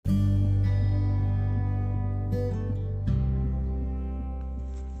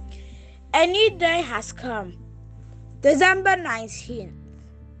A new day has come. December 19th.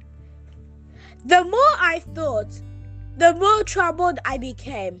 The more I thought, the more troubled I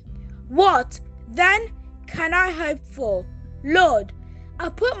became. What, then, can I hope for? Lord, I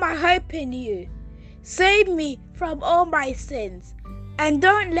put my hope in you. Save me from all my sins, and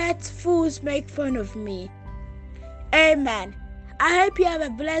don't let fools make fun of me. Amen. I hope you have a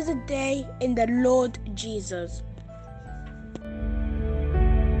blessed day in the Lord Jesus.